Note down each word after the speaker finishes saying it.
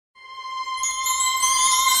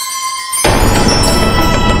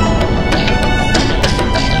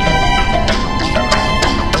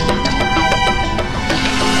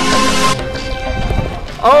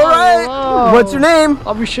What's your name?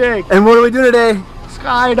 Abnishek. And what are we doing today?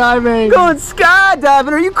 Skydiving. Going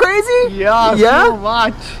skydiving. Are you crazy? Yeah, so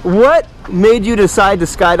much. What made you decide to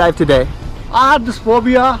skydive today? I had this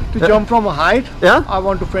phobia to jump from a height. Yeah? I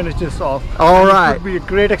want to finish this off. All right. It would be a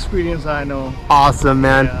great experience, I know. Awesome,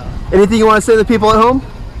 man. Yeah. Anything you want to say to the people at home?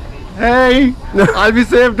 Hey, I'll be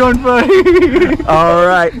safe, don't worry. All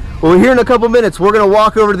right. Well, here in a couple minutes, we're going to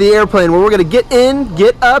walk over to the airplane where we're going to get in,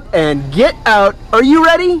 get up, and get out. Are you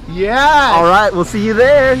ready? Yeah. All right. We'll see you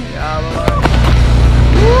there. Yeah, bye-bye.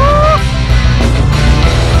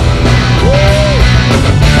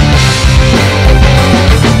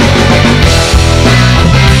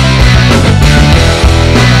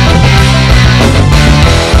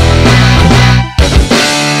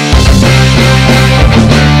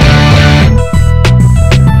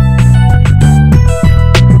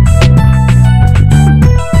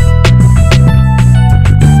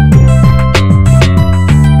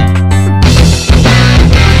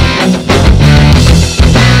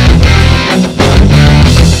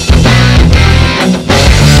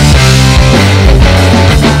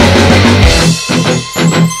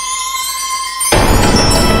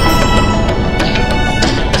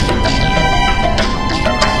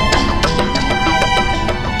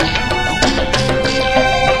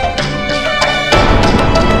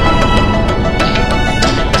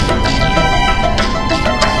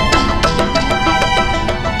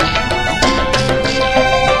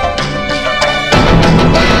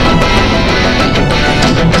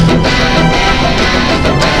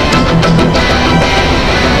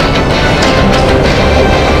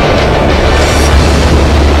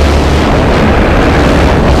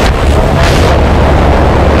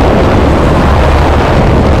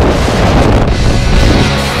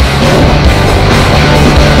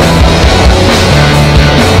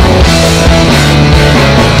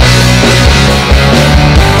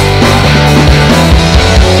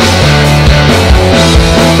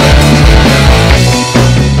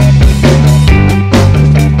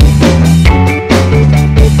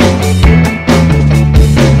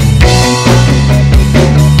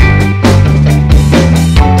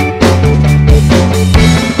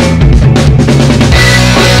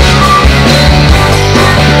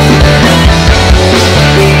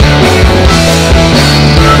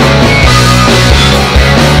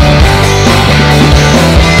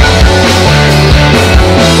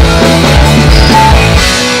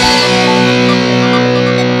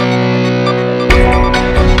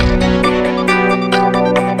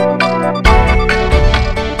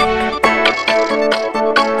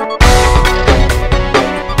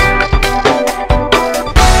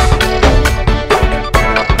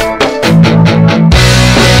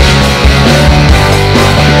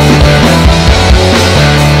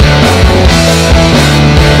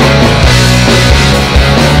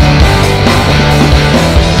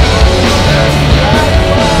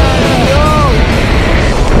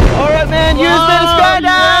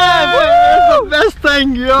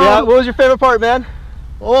 Yeah, what was your favorite part, man?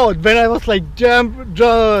 Oh, when I was like jump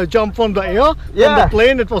from the air, from the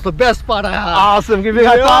plane, it was the best part I had. Awesome, give me a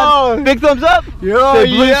high five. Big thumbs up. Yo, say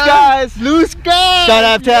blue skies. Blue skies.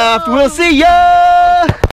 Skydive Taft. We'll see ya.